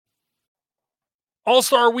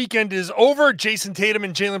All-Star weekend is over. Jayson Tatum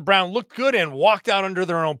and Jaylen Brown looked good and walked out under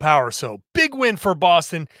their own power. So big win for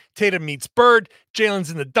Boston. Tatum meets Bird.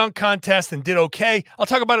 Jaylen's in the dunk contest and did okay. I'll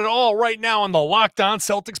talk about it all right now on the Locked On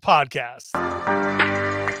Celtics podcast.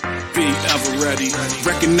 Be ever ready.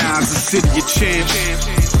 Recognize the city of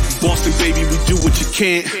champs. Boston, baby, we do what you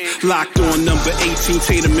can't. Locked on number 18,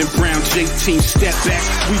 Tatum and Brown, J-team, step back.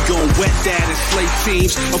 We gon' wet that and slay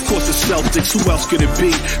teams. Of course, the Celtics, who else could it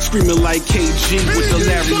be? Screaming like KG with the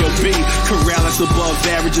Larry O.B. Corrales above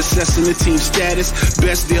average, assessing the team status.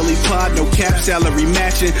 Best daily pod, no cap, salary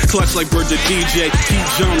matching. Clutch like Bird the DJ, Heat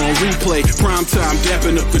John on replay. Prime time,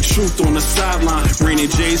 dapping up the truth on the sideline.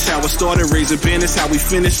 Raining J's, how it started, raising banners, how we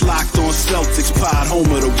finished. Locked on Celtics pod,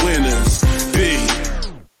 home of the winners. B.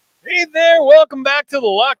 Hey there, welcome back to the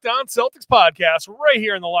Locked On Celtics podcast, right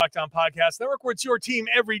here in the Locked On Podcast Network, where it's your team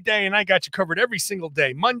every day, and I got you covered every single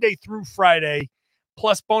day, Monday through Friday,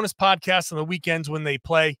 plus bonus podcasts on the weekends when they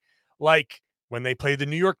play, like when they play the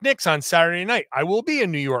New York Knicks on Saturday night. I will be in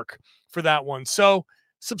New York for that one, so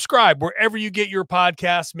subscribe wherever you get your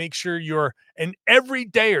podcasts. Make sure you're an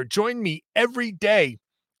everydayer. Join me every day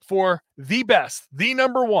for the best, the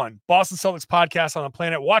number one Boston Celtics podcast on the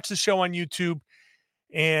planet. Watch the show on YouTube.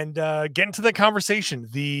 And get into the conversation.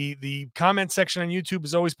 The comment section on YouTube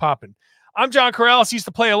is always popping. I'm John Corrales. Used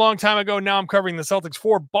to play a long time ago. Now I'm covering the Celtics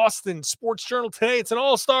for Boston Sports Journal. Today, it's an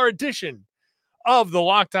all-star edition of the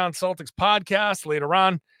Locked On Celtics podcast. Later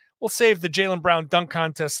on, we'll save the Jaylen Brown dunk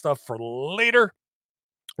contest stuff for later.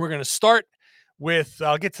 We're going to start with,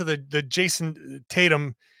 I'll get to the Jayson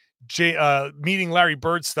Tatum meeting Larry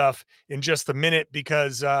Bird stuff in just a minute,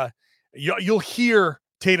 because you'll hear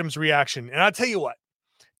Tatum's reaction. And I'll tell you what,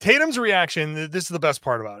 Tatum's reaction, this is the best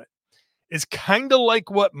part about it, is kind of like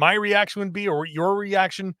what my reaction would be, or your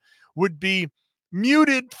reaction would be,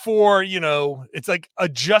 muted for, it's like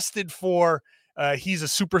adjusted for he's a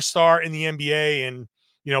superstar in the NBA, and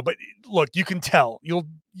but look, you can tell,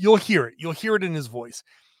 you'll hear it. You'll hear it in his voice.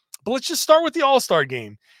 But let's just start with the All-Star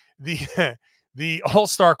game. The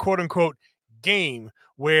All-Star quote unquote game,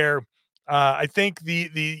 where I think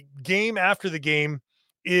the game after the game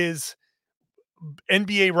is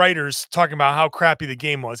NBA writers talking about how crappy the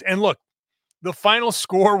game was. And look, the final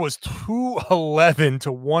score was 211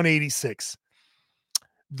 to 186.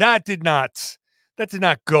 That did not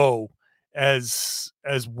go as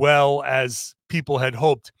well as people had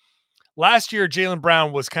hoped. Last year, Jaylen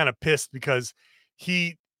Brown was kind of pissed because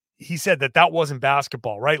he said that wasn't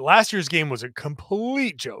basketball, right? Last year's game was a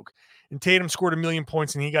complete joke, and Tatum scored 1 million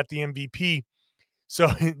points and he got the MVP. So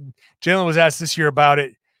Jaylen was asked this year about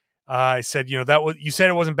it. I said, you said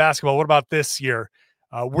it wasn't basketball. What about this year?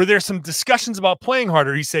 Were there some discussions about playing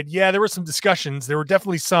harder? He said, yeah, there were some discussions. There were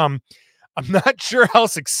definitely some. I'm not sure how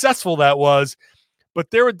successful that was, but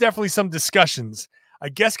there were definitely some discussions. I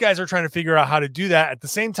guess guys are trying to figure out how to do that at the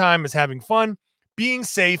same time as having fun, being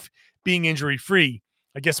safe, being injury-free.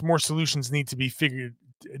 I guess more solutions need to be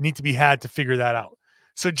had to figure that out.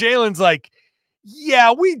 So Jaylen's like,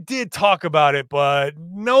 yeah, we did talk about it, but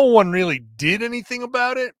no one really did anything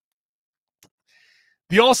about it.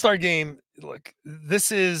 The All-Star game, look, I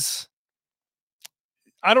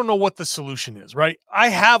don't know what the solution is, right? I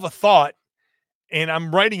have a thought, and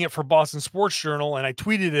I'm writing it for Boston Sports Journal, and I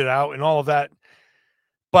tweeted it out and all of that.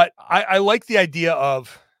 But I like the idea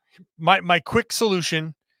of my quick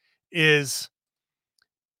solution is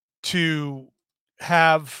to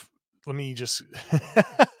have, let me just,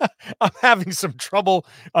 I'm having some trouble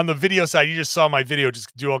on the video side. You just saw my video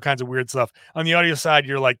just do all kinds of weird stuff. On the audio side,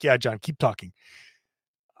 you're like, yeah, John, keep talking.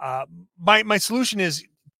 My solution is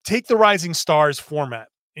take the Rising Stars format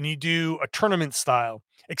and you do a tournament style.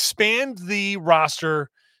 Expand the roster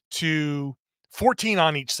to 14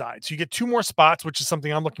 on each side. So you get 2 more spots, which is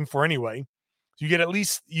something I'm looking for anyway. So you at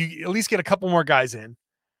least get a couple more guys in.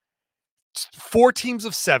 4 teams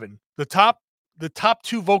of 7. The top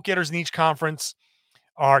 2 vote getters in each conference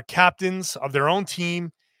are captains of their own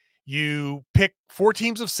team. You pick 4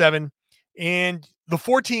 teams of 7, and the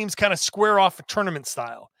 4 teams kind of square off a tournament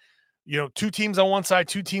style. 2 teams on one side,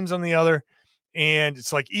 2 teams on the other, and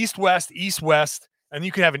it's like East-West, East-West, and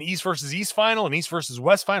you could have an East versus East final, an East versus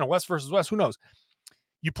West final, West versus West, who knows?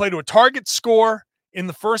 You play to a target score in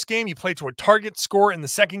the first game, you play to a target score in the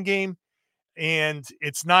second game, and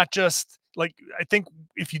it's not just like, I think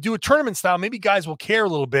if you do a tournament style, maybe guys will care a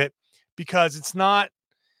little bit, because it's not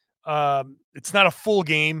a full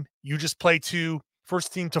game. You just play to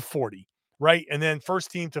first team to 40, right? And then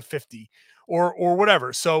first team to 50 or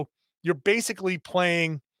whatever. So you're basically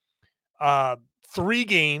playing 3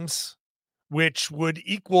 games, which would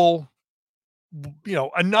equal,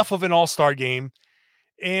 enough of an all-star game.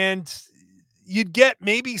 And, you'd get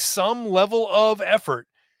maybe some level of effort.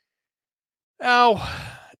 Now,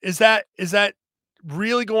 is that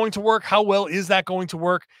really going to work? How well is that going to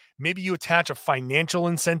work? Maybe you attach a financial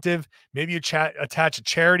incentive. Maybe you attach a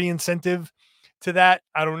charity incentive to that.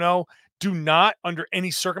 I don't know. Do not, under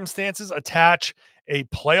any circumstances, attach a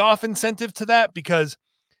playoff incentive to that, because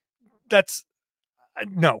that's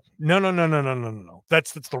no.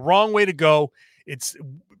 That's the wrong way to go. It's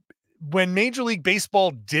when Major League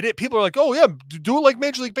Baseball did it, people are like, "Oh yeah, do it like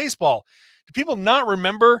Major League Baseball." Do people not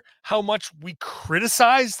remember how much we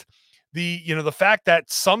criticized the fact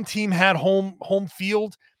that some team had home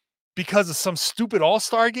field because of some stupid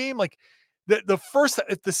All-Star game? Like the first,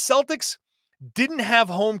 if the Celtics didn't have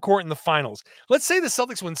home court in the finals, let's say the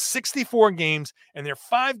Celtics win 64 games and they're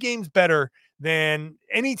 5 games better than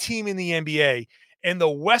any team in the NBA, and the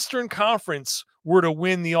Western Conference were to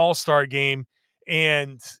win the All-Star game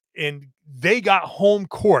and they got home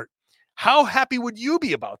court, how happy would you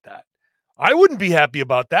be about that? I wouldn't be happy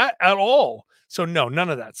about that at all. So no, none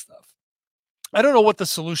of that stuff. I don't know what the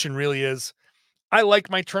solution really is. I like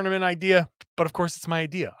my tournament idea, but of course it's my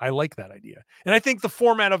idea. I like that idea. And I think the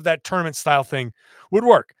format of that tournament style thing would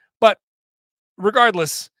work. But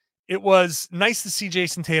regardless, it was nice to see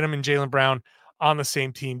Jayson Tatum and Jaylen Brown on the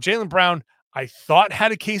same team. Jaylen Brown, I thought,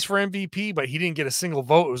 had a case for MVP, but he didn't get a single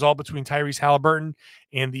vote. It was all between Tyrese Halliburton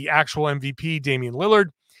and the actual MVP, Damian Lillard.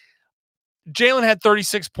 Jaylen had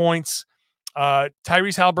 36 points.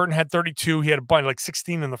 Tyrese Halliburton had 32. He had a bunch, like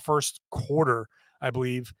 16 in the first quarter, I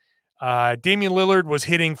believe. Damian Lillard was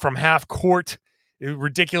hitting from half court.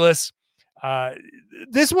 Ridiculous.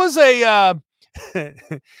 This was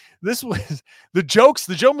this was the jokes.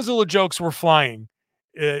 The Joe Mazzulla jokes were flying.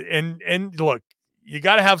 And look, you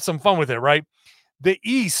got to have some fun with it, right? The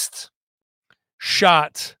East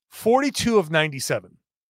shot 42 of 97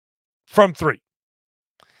 from 3.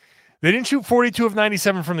 They didn't shoot 42 of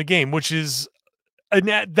 97 from the game, which is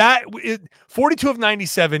 42 of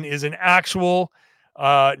 97 is an actual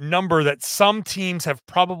number that some teams have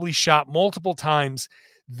probably shot multiple times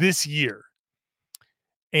this year.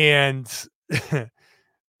 And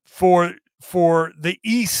for the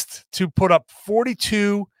East to put up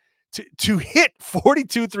 42, to hit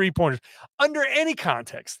 42 3-pointers under any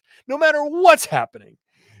context, no matter what's happening,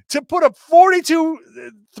 to put up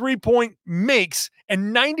 42 3-point makes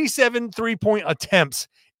and 97 3-point attempts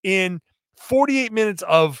in 48 minutes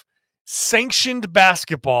of sanctioned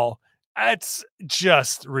basketball, that's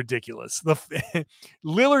just ridiculous.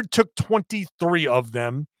 Lillard took 23 of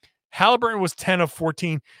them. Halliburton was 10 of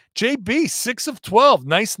 14. JB, 6 of 12.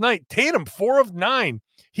 Nice night. Tatum, 4 of 9.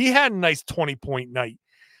 He had a nice 20-point night.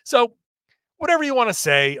 So whatever you want to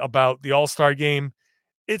say about the All-Star game,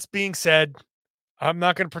 it's being said. I'm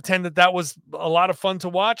not going to pretend that was a lot of fun to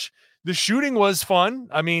watch. The shooting was fun.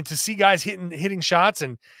 I mean, to see guys hitting shots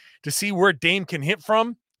and to see where Dame can hit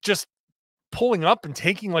from, just pulling up and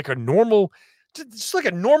taking like a normal, just like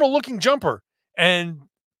a normal looking jumper, and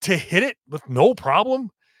to hit it with no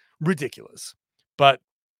problem, ridiculous. But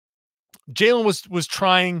Jaylen was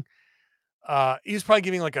trying. He was probably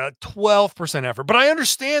giving like a 12% effort. But I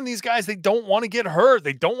understand these guys, they don't want to get hurt.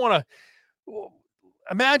 They don't want to.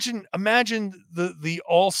 Imagine the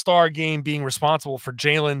All-Star game being responsible for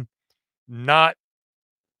Jaylen not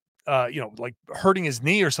like hurting his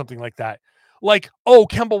knee or something like that. Like,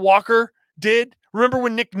 Kemba Walker did. Remember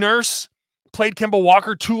when Nick Nurse played Kemba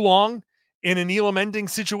Walker too long in an Elam ending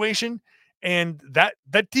situation? And that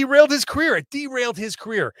derailed his career. It derailed his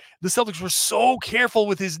career. The Celtics were so careful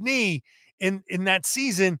with his knee in that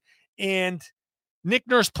season. And Nick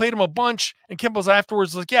Nurse played him a bunch. And Kemba's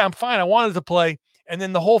afterwards like, yeah, I'm fine. I wanted to play. And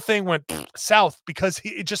then the whole thing went south because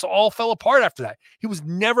it just all fell apart after that. He was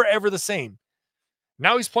never, ever the same.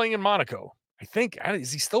 Now he's playing in Monaco. I think.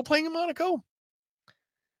 Is he still playing in Monaco?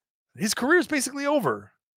 His career is basically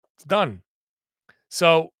over. It's done.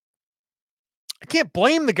 So I can't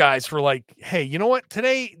blame the guys for like, hey, you know what?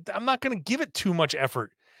 Today, I'm not going to give it too much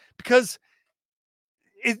effort because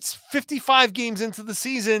it's 55 games into the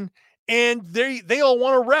season and they all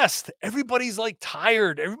want to rest. Everybody's like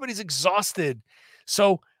tired. Everybody's exhausted.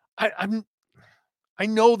 So I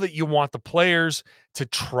know that you want the players to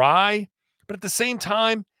try, but at the same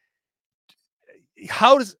time,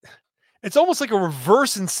 it's almost like a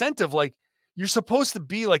reverse incentive. Like you're supposed to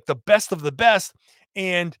be like the best of the best.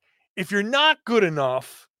 And if you're not good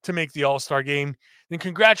enough to make the All-Star game, then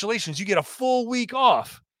congratulations, you get a full week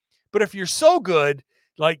off. But if you're so good,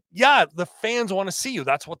 like, yeah, the fans want to see you.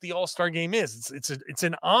 That's what the All-Star game is. It's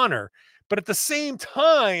an honor. But at the same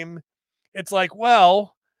time, it's like,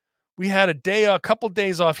 well, we had a couple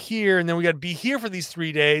days off here, and then we got to be here for these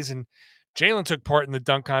 3 days. And Jaylen took part in the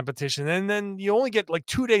dunk competition, and then you only get like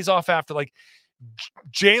 2 days off after. Like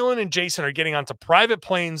Jaylen and Jayson are getting onto private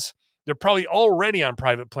planes. They're probably already on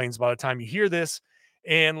private planes by the time you hear this,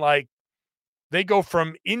 and like they go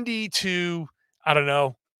from Indy to, I don't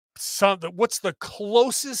know, what's the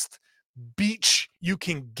closest beach you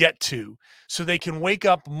can get to, so they can wake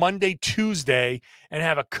up Monday, Tuesday and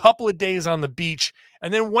have a couple of days on the beach,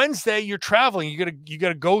 and then Wednesday you're traveling. You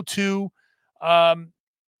gotta go to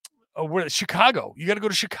Chicago. You got to go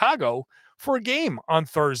to Chicago for a game on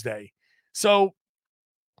Thursday. So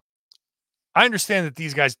I understand that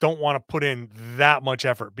these guys don't want to put in that much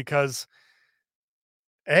effort because,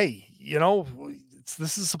 hey,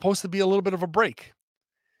 this is supposed to be a little bit of a break.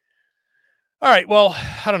 All right. Well,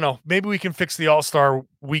 I don't know. Maybe we can fix the All-Star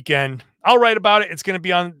weekend. I'll write about it. It's going to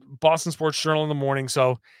be on Boston Sports Journal in the morning.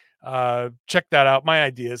 So check that out. My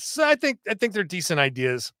ideas. So I think they're decent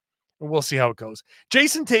ideas. We'll see how it goes.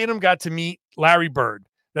 Jayson Tatum got to meet Larry Bird.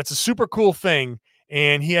 That's a super cool thing.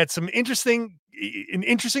 And he had an interesting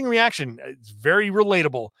reaction. It's very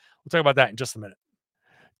relatable. We'll talk about that in just a minute.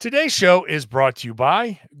 Today's show is brought to you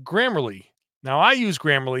by Grammarly. Now, I use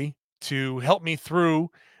Grammarly to help me through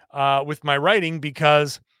with my writing,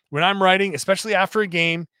 because when I'm writing, especially after a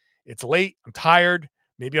game, it's late, I'm tired,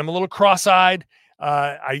 maybe I'm a little cross-eyed.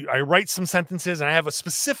 I write some sentences and I have a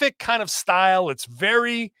specific kind of style. It's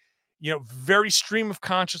very, very stream of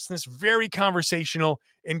consciousness, very conversational.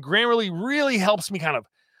 And Grammarly really helps me kind of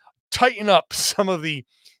tighten up some of the,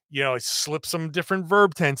 slip some different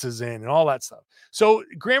verb tenses in and all that stuff. So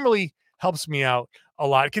Grammarly helps me out a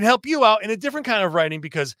lot. It can help you out in a different kind of writing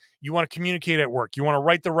because you want to communicate at work. You want to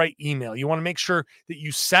write the right email. You want to make sure that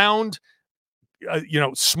you sound,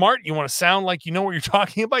 smart. You want to sound like you know what you're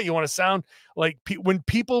talking about. You want to sound like when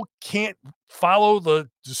people can't follow the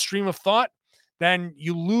stream of thought, then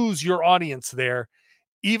you lose your audience there,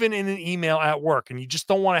 even in an email at work. And you just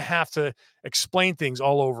don't want to have to explain things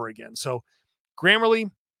all over again. So Grammarly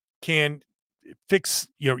can fix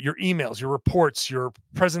your emails, your reports, your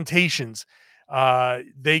presentations.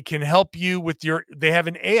 They can help you with they have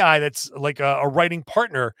an AI that's like a writing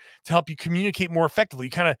partner to help you communicate more effectively.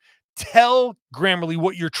 You kind of tell Grammarly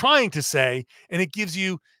what you're trying to say, and it gives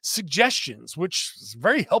you suggestions, which is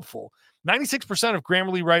very helpful. 96% of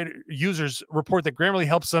Grammarly users report that Grammarly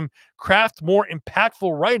helps them craft more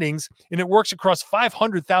impactful writings, and it works across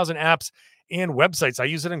 500,000 apps and websites. I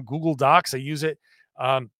use it in Google Docs. I use it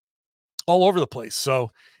all over the place.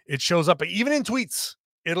 So it shows up even in tweets.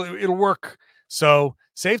 It'll work. So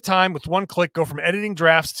save time with one click. Go from editing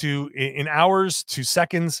drafts to in hours to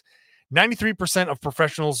seconds. 93% of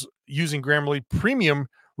professionals using Grammarly Premium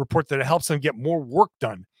report that it helps them get more work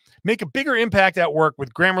done. Make a bigger impact at work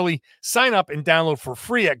with Grammarly. Sign up and download for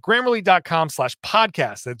free at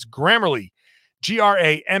Grammarly.com/podcast. That's Grammarly,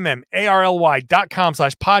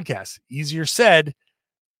 GRAMMARLY.com/podcast. Easier said,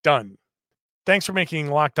 done. Thanks for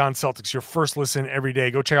making Locked On Celtics your first listen every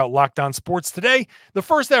day. Go check out Locked On Sports Today, the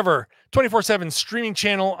first ever 24/7 streaming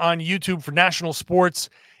channel on YouTube for national sports,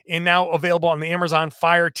 and now available on the Amazon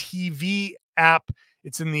Fire TV app.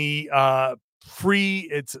 It's in the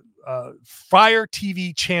Fire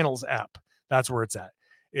TV Channels app. That's where it's at.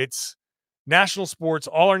 It's national sports,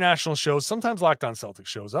 all our national shows. Sometimes Locked On Celtics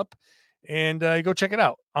shows up, and go check it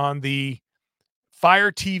out on the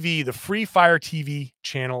Fire TV, the free Fire TV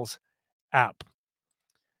Channels app.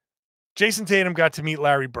 Jayson Tatum got to meet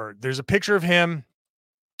Larry Bird. There's a picture of him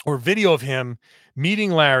or video of him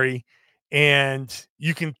meeting Larry, and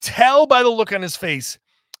you can tell by the look on his face,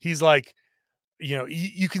 he's like,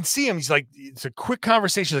 you can see him. He's like, it's a quick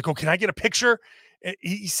conversation. Like, oh, can I get a picture?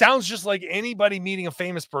 He sounds just like anybody meeting a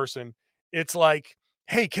famous person. It's like,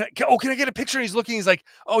 hey, can I get a picture? And he's looking, he's like,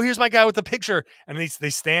 oh, here's my guy with the picture. And they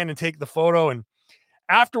stand and take the photo. And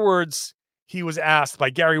afterwards, he was asked by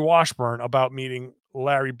Gary Washburn about meeting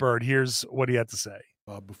Larry Bird. Here's what he had to say.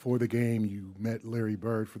 Before the game, you met Larry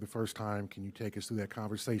Bird for the first time. Can you take us through that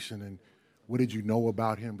conversation? And what did you know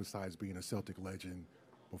about him besides being a Celtic legend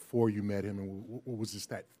before you met him? And what was just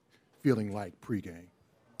that feeling like pregame?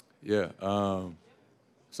 Yeah.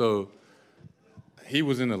 So he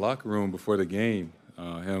was in the locker room before the game.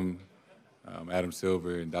 Adam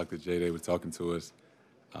Silver and Dr. J, they were talking to us.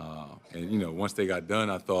 And once they got done,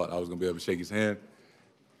 I thought I was going to be able to shake his hand.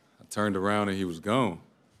 I turned around and he was gone.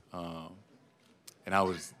 And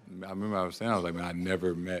I remember I was saying, man, I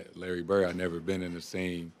never met Larry Bird. I've never been in the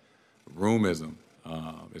same room as him.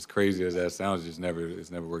 As crazy as that sounds, it's never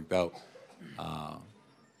worked out.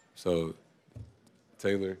 So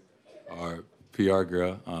Taylor, our PR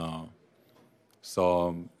girl, saw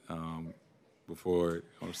him before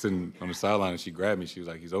I was sitting on the sideline, and she grabbed me. She was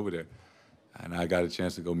like, he's over there. And I got a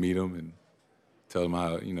chance to go meet him, and tell him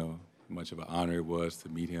how, much of an honor it was to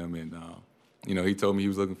meet him. And, he told me he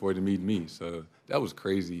was looking forward to meeting me. So that was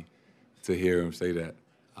crazy to hear him say that.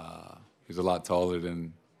 He's a lot taller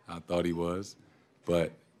than I thought he was.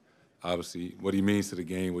 But obviously what he means to the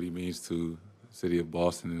game, what he means to the city of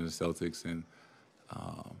Boston and the Celtics. And,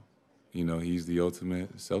 he's the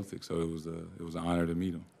ultimate Celtic. So it was an honor to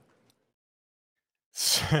meet him.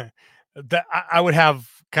 That I would have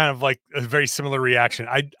kind of like a very similar reaction.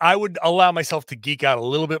 I would allow myself to geek out a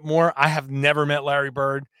little bit more. I have never met Larry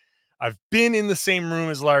Bird. I've been in the same room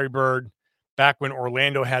as Larry Bird back when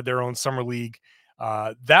Orlando had their own summer league.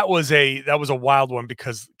 That was a wild one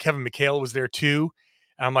because Kevin McHale was there too.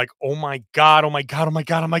 And I'm like, oh my God. What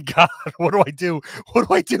do I do? What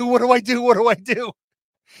do I do?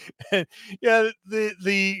 And yeah,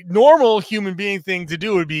 the normal human being thing to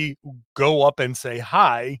do would be go up and say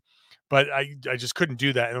hi, but I just couldn't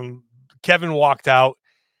do that. And Kevin walked out,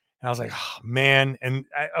 and I was like, oh, man. And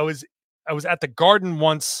I was at the Garden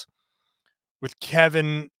once with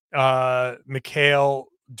Kevin McHale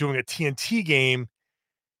doing a TNT game,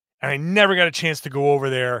 and I never got a chance to go over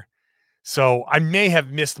there. So I may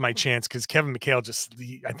have missed my chance because Kevin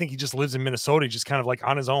McHale I think he just lives in Minnesota. He's just kind of like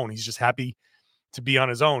on his own. He's just happy to be on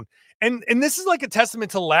his own. And this is like a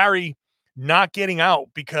testament to Larry not getting out,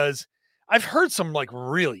 because I've heard some like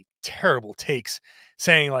really terrible takes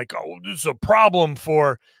saying like, oh, this is a problem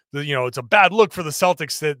for it's a bad look for the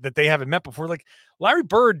Celtics that they haven't met before. Like Larry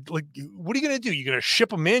Bird, like, what are you going to do? You're going to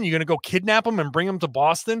ship him in? You're going to go kidnap him and bring him to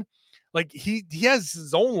Boston? Like he has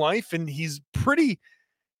his own life, and he pretty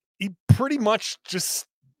much just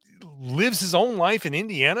lives his own life in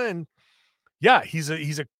Indiana. And yeah, he's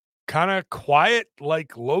a kind of quiet,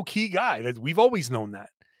 like low-key guy. That we've always known that.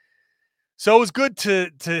 So it was good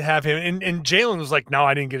to have him. And Jaylen was like, no,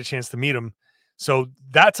 I didn't get a chance to meet him. So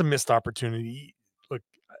that's a missed opportunity. Look,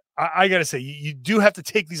 I got to say, you do have to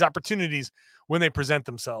take these opportunities when they present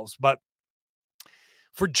themselves. But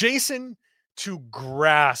for Jayson to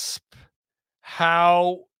grasp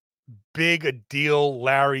how big a deal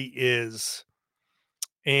Larry is,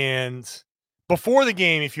 and before the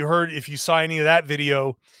game, if you saw any of that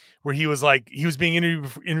video where he was being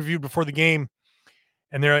interviewed before the game,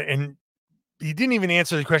 and he didn't even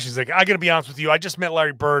answer the questions. Like, I got to be honest with you, I just met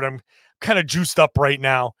Larry Bird. I'm kind of juiced up right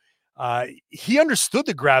now. He understood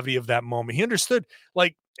the gravity of that moment. He understood,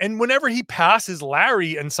 like, and whenever he passes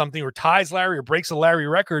Larry and something, or ties Larry, or breaks a Larry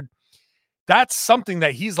record, that's something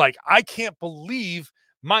that he's like, I can't believe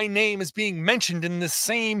my name is being mentioned in the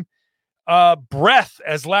same breath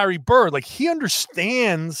as Larry Bird. Like, he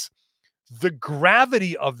understands the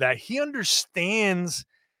gravity of that. He understands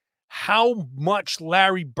how much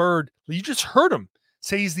Larry Bird, you just heard him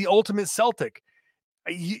say he's the ultimate Celtic.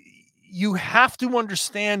 You have to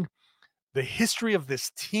understand the history of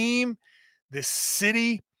this team, this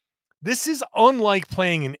city. This is unlike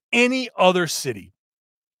playing in any other city.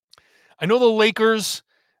 I know the Lakers,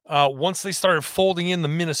 once they started folding in the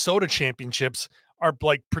Minnesota championships, are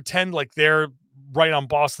like pretend like they're right on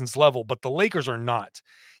Boston's level, but the Lakers are not.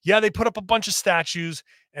 Yeah, they put up a bunch of statues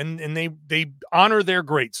and they honor their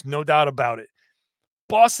greats, no doubt about it.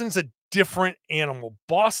 Boston's a different animal.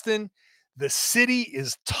 Boston, the city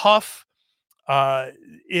is tough.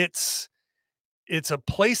 It's a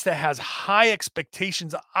place that has high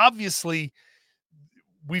expectations. Obviously,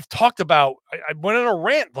 we've talked about, I went on a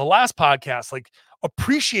rant the last podcast, like,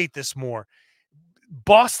 appreciate this more.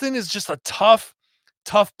 Boston is just a tough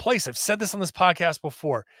place. I've said this on this podcast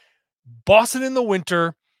before. Boston in the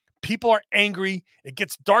winter, people are angry. It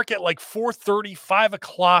gets dark at like 4:30, 5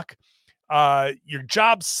 o'clock. Your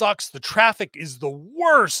job sucks. The traffic is the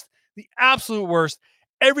worst, the absolute worst.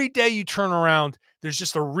 Every day you turn around, there's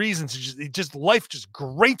just a reason to life just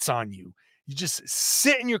grates on you. You just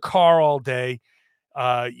sit in your car all day.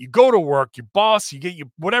 You go to work, your boss, you get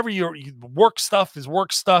whatever your work stuff is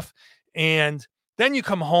work stuff. And then you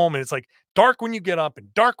come home and it's like dark when you get up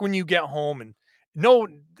and dark when you get home. And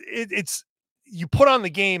it's you put on the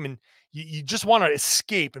game and you just want to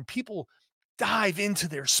escape, and people dive into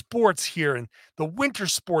their sports here. And the winter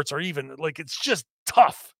sports are even like, it's just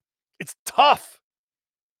tough. It's tough.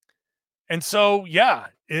 And so, yeah,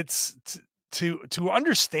 it's to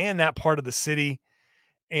understand that part of the city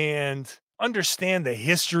and understand the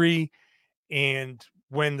history. And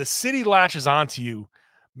when the city latches onto you,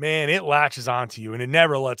 man, it latches onto you and it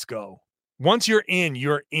never lets go. Once you're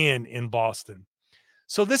in Boston.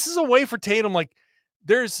 So this is a way for Tatum. Like,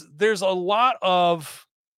 there's a lot of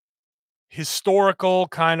historical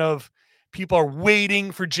kind of people are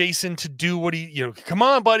waiting for Jayson to do what he, come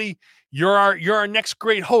on, buddy, you're our next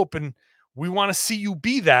great hope, and we want to see you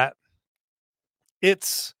be that.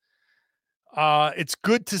 It's It's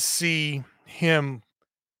good to see him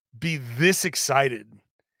be this excited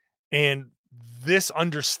and this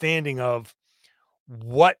understanding of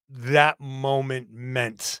what that moment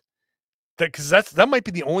meant. Because that might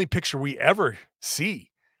be the only picture we ever see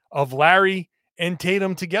of Larry and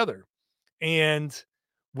Tatum together. And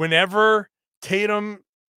whenever Tatum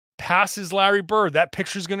passes Larry Bird, that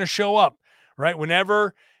picture is going to show up, right?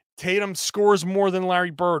 Whenever Tatum scores more than Larry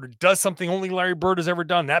Bird or does something only Larry Bird has ever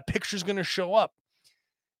done, that picture is going to show up.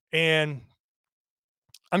 And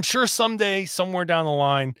I'm sure someday, somewhere down the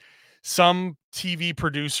line, some TV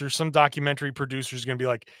producer, some documentary producer is going to be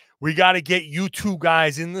like, we got to get you two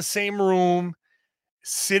guys in the same room,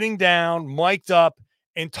 sitting down, mic'd up,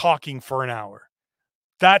 and talking for an hour.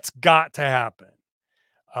 That's got to happen.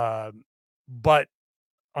 But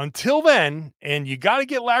until then, and you got to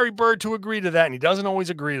get Larry Bird to agree to that, and he doesn't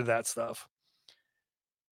always agree to that stuff.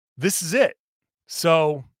 This is it.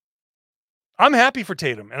 So I'm happy for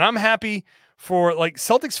Tatum, and I'm happy for like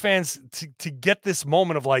Celtics fans to get this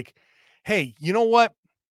moment of like, hey, you know what?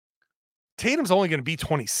 Tatum's only going to be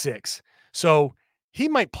 26. So he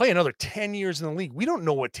might play another 10 years in the league. We don't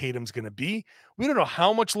know what Tatum's going to be. We don't know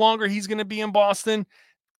how much longer he's going to be in Boston.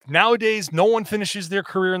 Nowadays, no one finishes their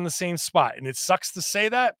career in the same spot. And it sucks to say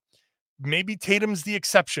that. Maybe Tatum's the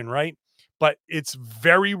exception, right? But it's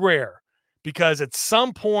very rare because at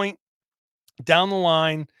some point down the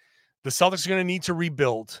line, the Celtics are going to need to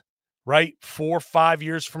rebuild, right? 4 or 5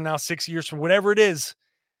 years from now, 6 years from whatever it is,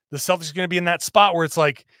 the Celtics are going to be in that spot where it's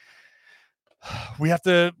like, we have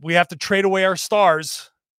to trade away our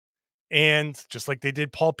stars, and just like they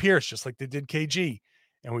did Paul Pierce, just like they did KG,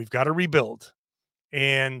 and we've got to rebuild.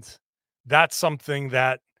 And that's something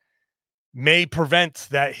that may prevent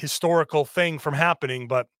that historical thing from happening.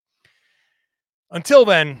 But until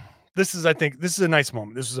then, I think this is a nice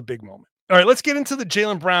moment. This is a big moment. All right, let's get into the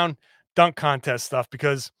Jaylen Brown dunk contest stuff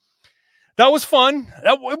because that was fun.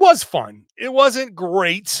 It was fun. It wasn't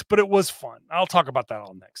great, but it was fun. I'll talk about that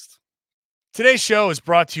all next. Today's show is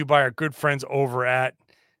brought to you by our good friends over at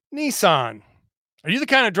Nissan. Are you the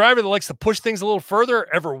kind of driver that likes to push things a little further?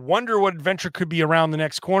 Ever wonder what adventure could be around the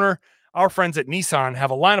next corner? Our friends at Nissan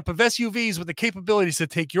have a lineup of SUVs with the capabilities to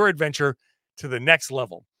take your adventure to the next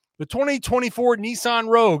level. The 2024 Nissan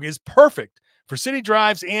Rogue is perfect for city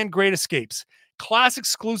drives and great escapes. Class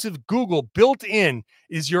exclusive Google built in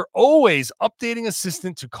is your always updating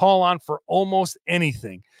assistant to call on for almost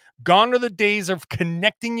anything. Gone are the days of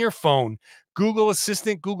connecting your phone. Google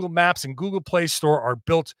Assistant, Google Maps, and Google Play Store are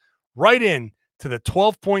built right in to the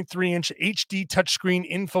 12.3-inch HD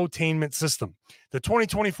touchscreen infotainment system. The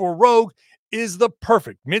 2024 Rogue is the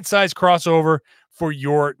perfect midsize crossover for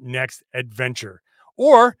your next adventure.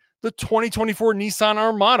 Or the 2024 Nissan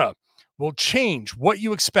Armada will change what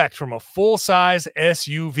you expect from a full-size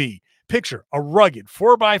SUV. Picture a rugged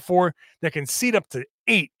 4x4 that can seat up to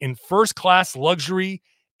 8 in first-class luxury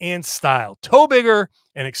and style. Tow bigger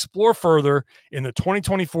and explore further in the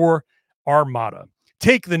 2024 Armada.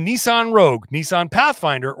 Take the Nissan Rogue, Nissan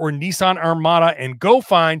Pathfinder, or Nissan Armada and go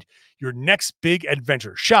find your next big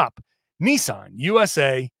adventure. Shop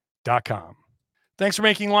NissanUSA.com. Thanks for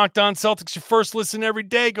making Locked On Celtics your first listen every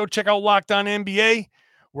day. Go check out Locked On NBA,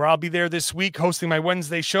 where I'll be there this week hosting my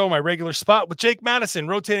Wednesday show, my regular spot with Jake Madison,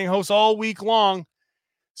 rotating hosts all week long.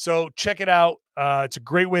 So check it out. It's a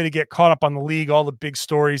great way to get caught up on the league, all the big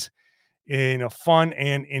stories in a fun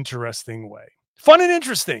and interesting way. Fun and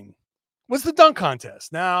interesting was the dunk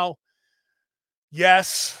contest. Now,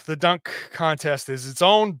 yes, the dunk contest is its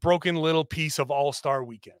own broken little piece of All-Star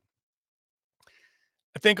Weekend.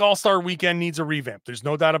 I think All-Star Weekend needs a revamp. There's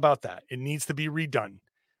no doubt about that. It needs to be redone.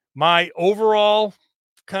 My overall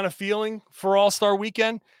kind of feeling for All-Star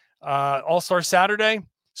Weekend, All-Star Saturday,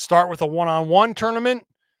 start with a one-on-one tournament.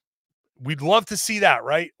 We'd love to see that,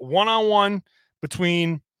 right? One-on-one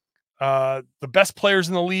between the best players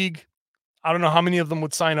in the league. I don't know how many of them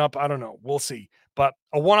would sign up. I don't know. We'll see. But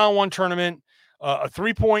a one-on-one tournament, a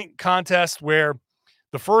three-point contest where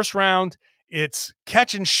the first round, it's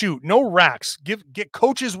catch and shoot. No racks. Get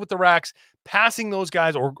coaches with the racks, passing those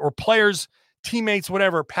guys or players, teammates,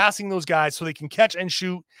 whatever, passing those guys so they can catch and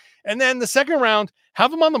shoot. And then the second round,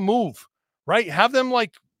 have them on the move, right? Have them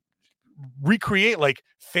like recreate like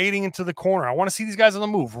fading into the corner. I want to see these guys on the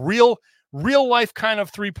move. Real life kind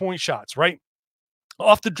of 3-point shots, right?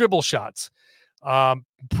 Off the dribble shots.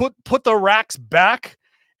 Put the racks back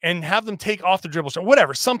and have them take off the dribble shot,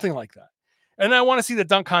 whatever, something like that. And I want to see the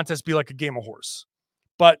dunk contest be like a game of horse.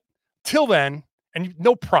 But till then, and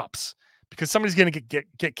no props because somebody's going to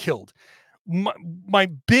get killed. My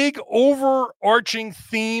big overarching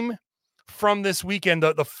theme from this weekend,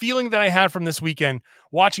 the feeling that I had from this weekend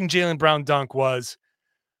watching Jaylen Brown dunk was,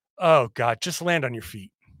 oh God, just land on your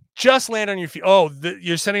feet. Just land on your feet. Oh,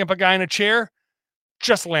 you're setting up a guy in a chair.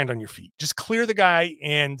 Just land on your feet. Just clear the guy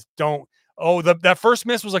and don't. Oh, that first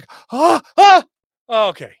miss was like, oh,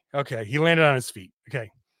 okay. He landed on his feet. Okay.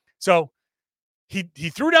 So he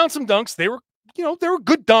threw down some dunks. They were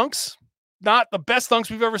good dunks, not the best dunks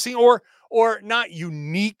we've ever seen, or not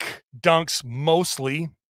unique dunks mostly.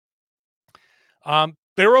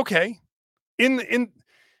 They were okay. In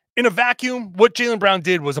a vacuum, what Jaylen Brown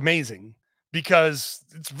did was amazing because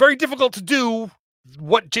it's very difficult to do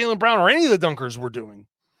what Jaylen Brown or any of the dunkers were doing.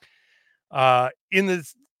 In the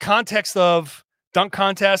context of dunk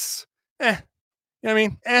contests, you know what I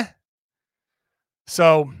mean?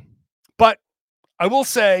 So, but I will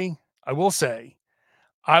say,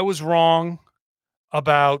 I was wrong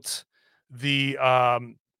about the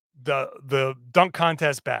dunk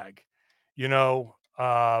contest bag.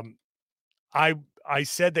 I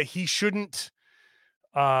said that he shouldn't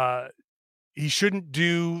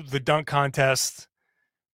do the dunk contest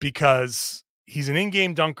because he's an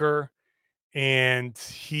in-game dunker and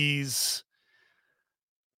he's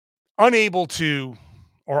unable to,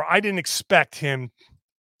 or I didn't expect him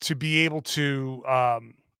to be able to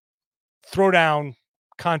throw down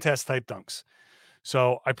contest type dunks.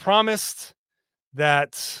 So I promised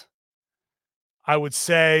that I would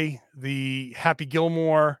say the Happy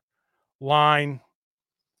Gilmore line.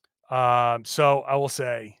 So I will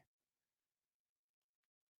say,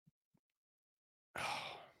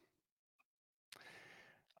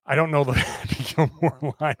 I don't know the Happy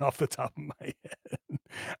Gilmore line off the top of my head.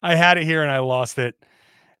 I had it here and I lost it,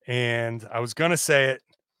 and I was going to say it,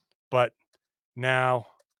 but now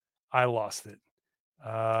I lost it.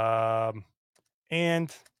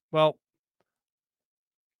 And well,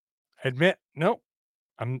 admit, nope.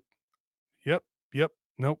 Yep.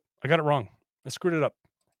 Nope. I got it wrong. I screwed it up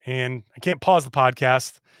and I can't pause the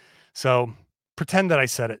podcast. So pretend that I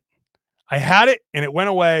said it. I had it and it went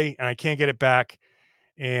away and I can't get it back.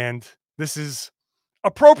 And this is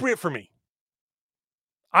appropriate for me.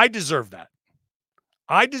 I deserve that.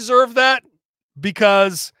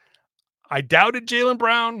 Because I doubted Jaylen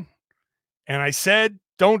Brown and I said,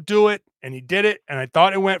 don't do it. And he did it. And I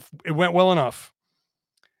thought it went well enough.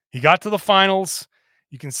 He got to the finals.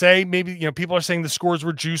 You can say maybe, people are saying the scores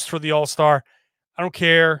were juiced for the All-Star. I don't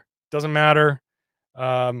care. Doesn't matter.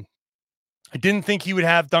 I didn't think he would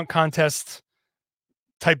have dunk contest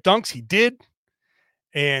type dunks. He did.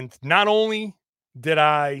 And not only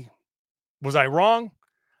was I wrong,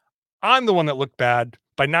 I'm the one that looked bad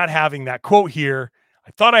by not having that quote here.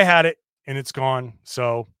 I thought I had it and it's gone.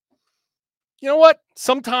 So, you know what?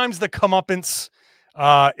 Sometimes the comeuppance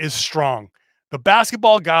is strong. The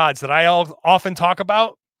basketball gods that I often talk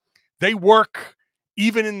about, they work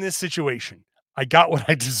even in this situation. I got what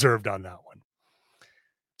I deserved on that one.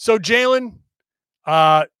 So Jaylen,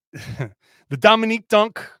 the Dominique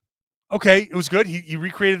dunk, okay, it was good. He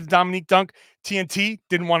recreated the Dominique dunk. TNT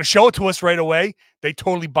didn't want to show it to us right away. They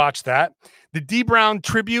totally botched that. The D Brown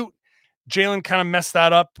tribute, Jaylen kind of messed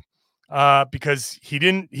that up because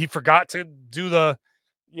he forgot to do the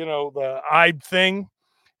eye thing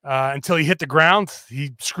until he hit the ground.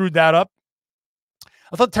 He screwed that up.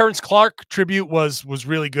 I thought Terrence Clark tribute was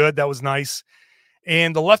really good. That was nice.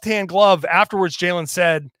 And the left-hand glove afterwards, Jaylen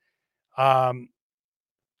said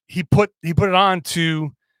he put it on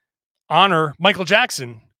to honor Michael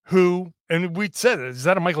Jackson, who, and we said, is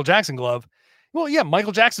that a Michael Jackson glove? Well, yeah,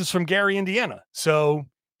 Michael Jackson's from Gary, Indiana. So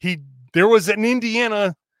there was an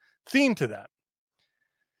Indiana theme to that.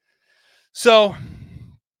 So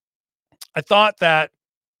I thought that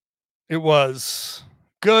it was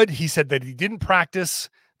good. He said that he didn't practice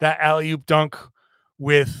that alley-oop dunk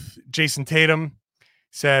with Jayson Tatum.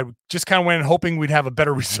 Said just kind of went hoping we'd have a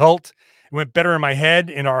better result. It went better in my head,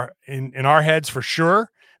 in our heads for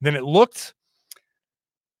sure than it looked.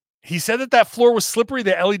 He said that floor was slippery,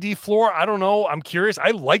 the LED floor. I don't know. I'm curious.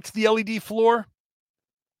 I liked the LED floor,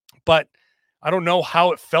 but I don't know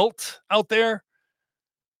how it felt out there.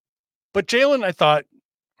 But Jaylen, I thought,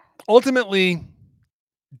 ultimately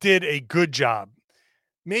did a good job.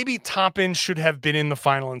 Maybe Toppin should have been in the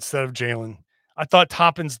final instead of Jaylen. I thought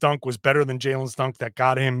Toppin's dunk was better than Jaylen's dunk that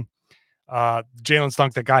got him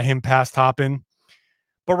past Toppin.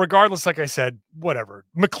 But regardless, like I said, whatever.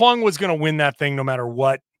 McClung was going to win that thing no matter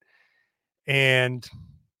what. And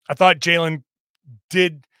I thought Jaylen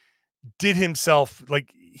did himself,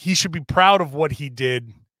 like, he should be proud of what he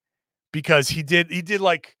did because he did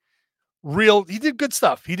good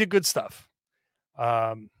stuff. He did good stuff.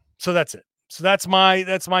 So that's it. So that's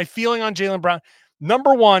my feeling on Jaylen Brown.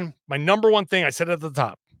 my number one thing, I said at the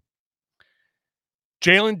top,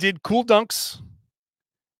 Jaylen did cool dunks.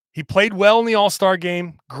 He played well in the All-Star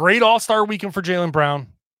game. Great All-Star weekend for Jaylen Brown.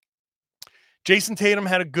 Jayson Tatum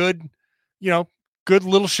had a good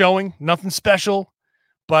little showing. Nothing special,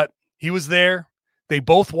 but he was there. They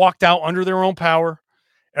both walked out under their own power.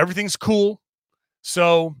 Everything's cool.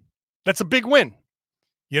 So that's a big win.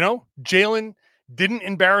 Jaylen didn't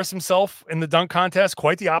embarrass himself in the dunk contest.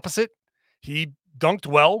 Quite the opposite. He dunked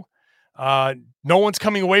well. No one's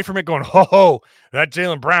coming away from it going, "Oh, that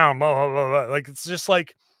Jaylen Brown." Blah, blah, blah, blah. Like it's just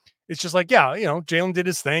like, yeah, Jaylen did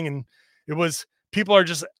his thing, and it was. People are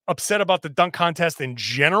just upset about the dunk contest in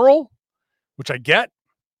general, which I get.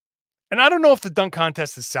 And I don't know if the dunk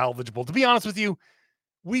contest is salvageable. To be honest with you,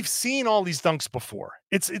 we've seen all these dunks before.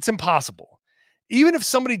 It's impossible. Even if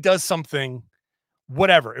somebody does something,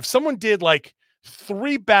 whatever. If someone did like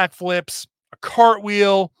 3 backflips, a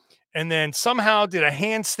cartwheel, and then somehow did a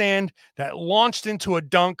handstand that launched into a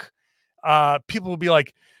dunk, people would be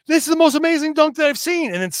like, "This is the most amazing dunk that I've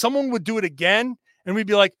seen." And then someone would do it again, and we'd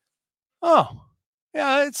be like, "Oh,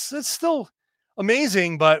 yeah, it's still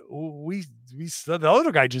amazing, but the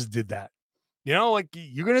other guy just did that." Like,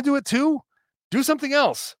 you're going to do it too? Do something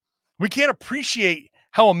else. We can't appreciate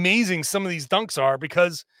how amazing some of these dunks are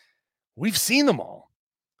because we've seen them all.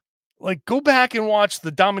 Like, go back and watch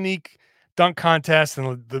the Dominique dunk contest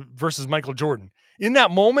and the versus Michael Jordan. In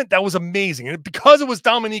that moment, that was amazing. And because it was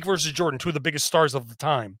Dominique versus Jordan, 2 of the biggest stars of the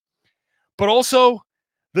time. But also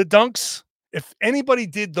the dunks, if anybody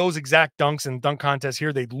did those exact dunks in dunk contests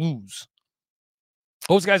here, they'd lose.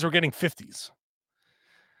 Those guys were getting 50s.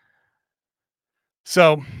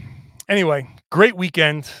 So anyway, great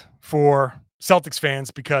weekend for Celtics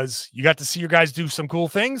fans because you got to see your guys do some cool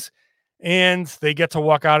things and they get to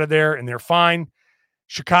walk out of there and they're fine.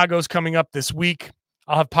 Chicago's coming up this week.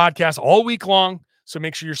 I'll have podcasts all week long, so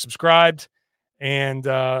make sure you're subscribed. And,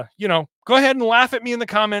 go ahead and laugh at me in the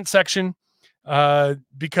comment section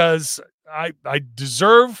because I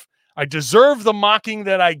deserve the mocking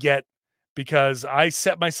that I get because I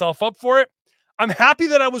set myself up for it. I'm happy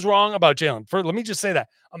that I was wrong about Jaylen. Let me just say that.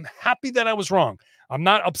 I'm happy that I was wrong. I'm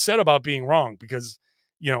not upset about being wrong because,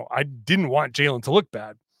 I didn't want Jaylen to look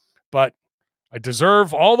bad. But I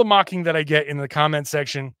deserve all the mocking that I get in the comment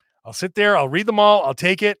section. I'll sit there. I'll read them all. I'll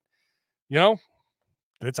take it. I'm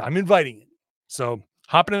inviting it. So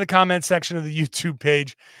hop into the comment section of the YouTube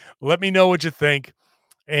page. Let me know what you think.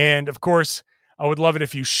 And of course, I would love it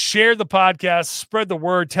if you share the podcast, spread the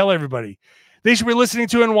word, tell everybody. They should be listening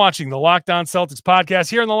to and watching the Locked On Celtics podcast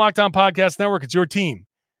here on the Locked On Podcast Network. It's your team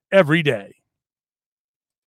every day.